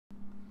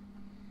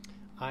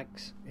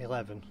Acts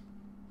 11.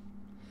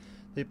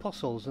 The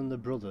apostles and the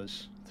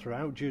brothers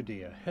throughout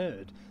Judea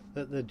heard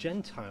that the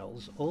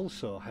Gentiles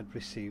also had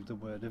received the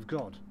word of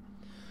God.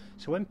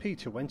 So when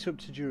Peter went up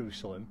to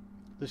Jerusalem,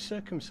 the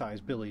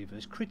circumcised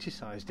believers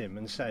criticized him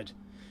and said,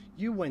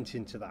 "You went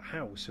into the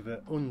house of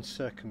an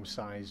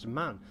uncircumcised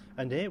man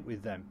and ate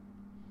with them."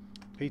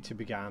 Peter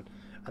began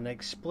and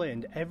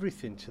explained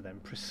everything to them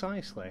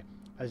precisely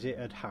as it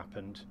had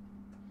happened.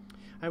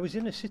 "I was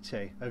in a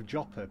city of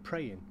Joppa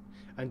praying,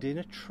 and in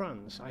a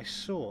trance I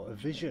saw a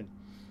vision.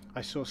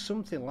 I saw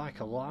something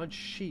like a large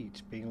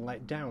sheet being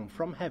let down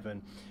from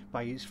heaven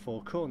by its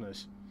four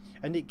corners,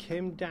 and it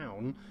came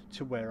down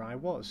to where I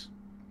was.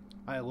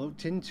 I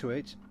looked into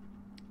it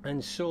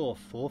and saw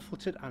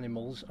four-footed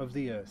animals of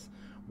the earth,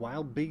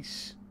 wild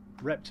beasts,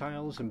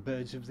 reptiles, and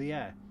birds of the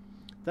air.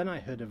 Then I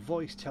heard a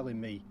voice telling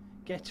me,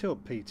 'Get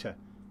up, Peter,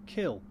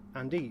 kill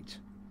and eat.'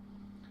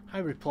 I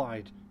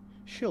replied,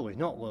 'Surely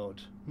not,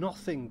 Lord.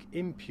 Nothing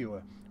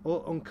impure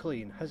or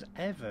unclean has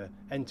ever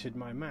entered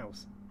my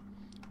mouth.'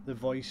 The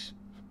voice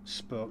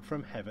spoke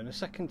from heaven a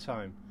second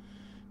time,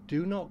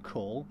 'Do not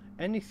call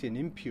anything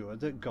impure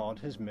that God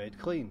has made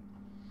clean.'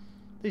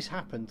 This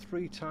happened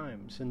 3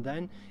 times, and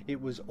then it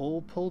was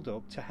all pulled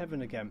up to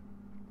heaven again.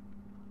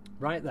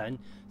 Right then,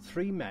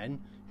 3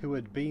 men who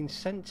had been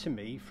sent to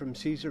me from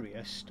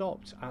Caesarea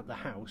stopped at the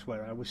house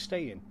where I was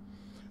staying.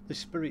 The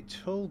Spirit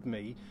told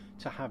me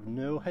to have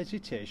no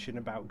hesitation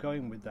about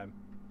going with them.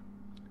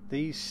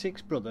 These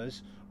 6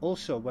 brothers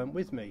also went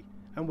with me,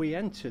 and we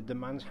entered the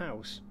man's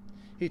house.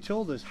 He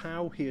told us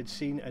how he had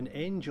seen an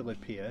angel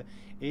appear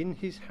in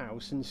his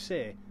house and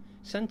say,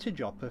 'Send to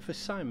Joppa for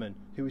Simon,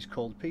 who is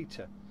called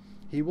Peter.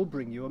 He will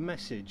bring you a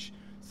message,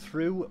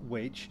 through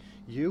which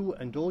you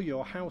and all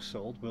your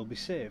household will be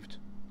saved.'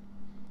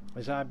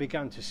 As I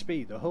began to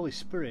speak, the Holy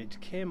Spirit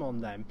came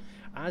on them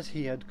as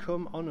he had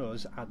come on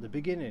us at the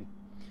beginning.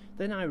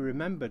 Then I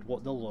remembered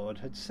what the Lord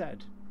had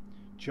said.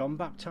 'John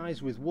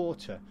baptized with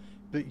water,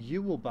 but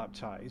you will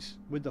baptize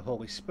with the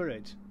Holy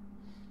Spirit.'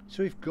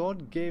 So if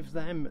God gave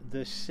them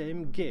the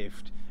same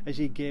gift as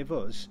he gave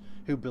us,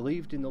 who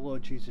believed in the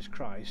Lord Jesus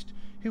Christ,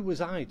 who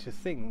was I to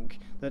think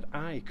that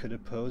I could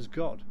oppose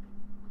God?"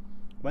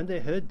 When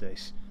they heard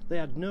this, they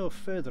had no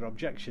further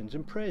objections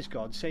and praised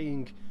God,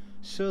 saying,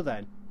 "So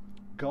then,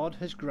 God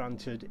has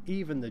granted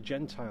even the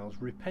Gentiles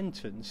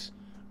repentance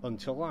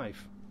unto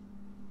life."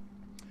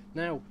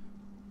 Now,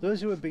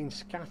 those who had been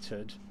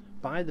scattered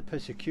by the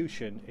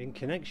persecution in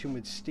connection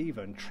with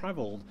Stephen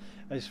travelled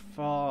as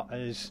far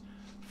as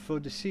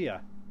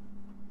Phoenicia,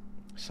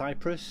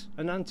 Cyprus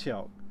and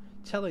Antioch,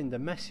 telling the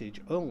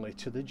message only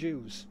to the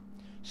Jews.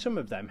 Some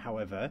of them,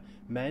 however,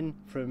 men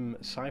from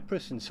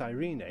Cyprus and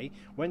Cyrene,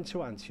 went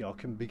to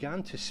Antioch and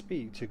began to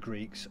speak to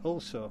Greeks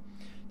also,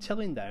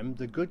 telling them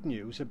the good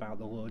news about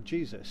the Lord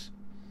Jesus.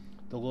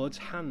 The Lord's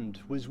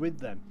hand was with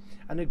them,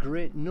 and a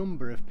great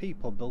number of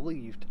people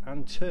believed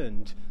and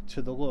turned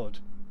to the Lord.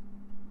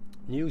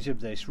 News of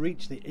this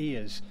reached the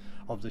ears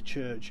of the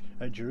church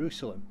at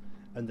Jerusalem,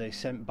 and they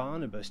sent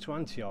Barnabas to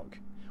Antioch.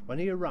 When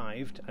he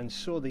arrived and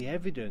saw the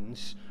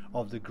evidence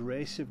of the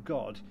grace of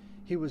God,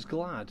 he was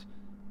glad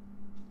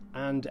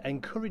and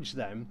encouraged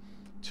them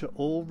to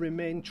all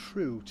remain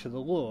true to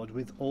the Lord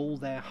with all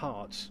their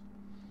hearts.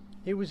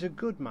 He was a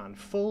good man,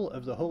 full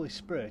of the Holy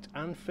Spirit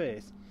and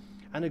faith,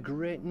 and a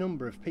great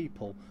number of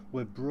people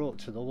were brought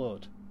to the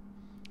Lord.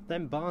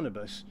 Then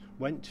Barnabas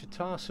went to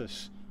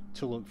Tarsus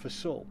to look for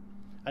Saul,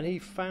 and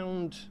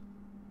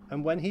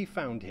when he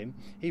found him,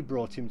 he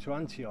brought him to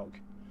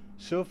Antioch.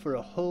 So for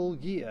a whole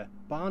year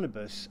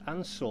Barnabas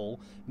and Saul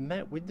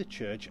met with the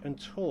church and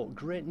taught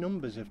great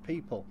numbers of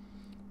people.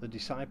 The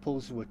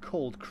disciples were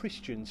called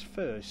Christians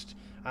first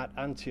at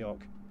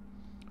Antioch.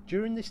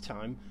 During this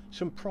time,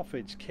 some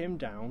prophets came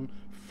down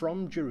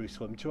from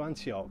Jerusalem to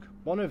Antioch.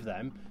 One of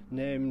them,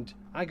 named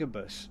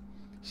Agabus,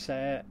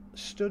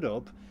 stood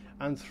up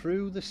and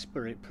through the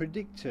Spirit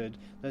predicted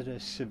that a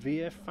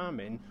severe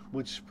famine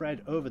would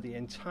spread over the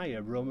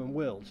entire Roman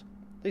world.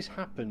 This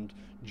happened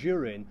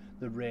during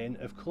the reign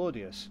of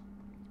Claudius.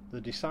 The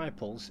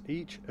disciples,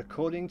 each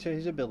according to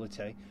his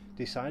ability,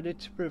 decided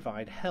to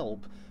provide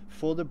help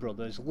for the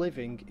brothers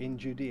living in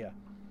Judea.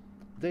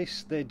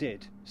 This they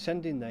did,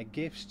 sending their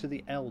gifts to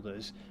the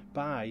elders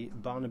by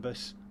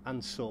Barnabas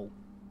and Saul.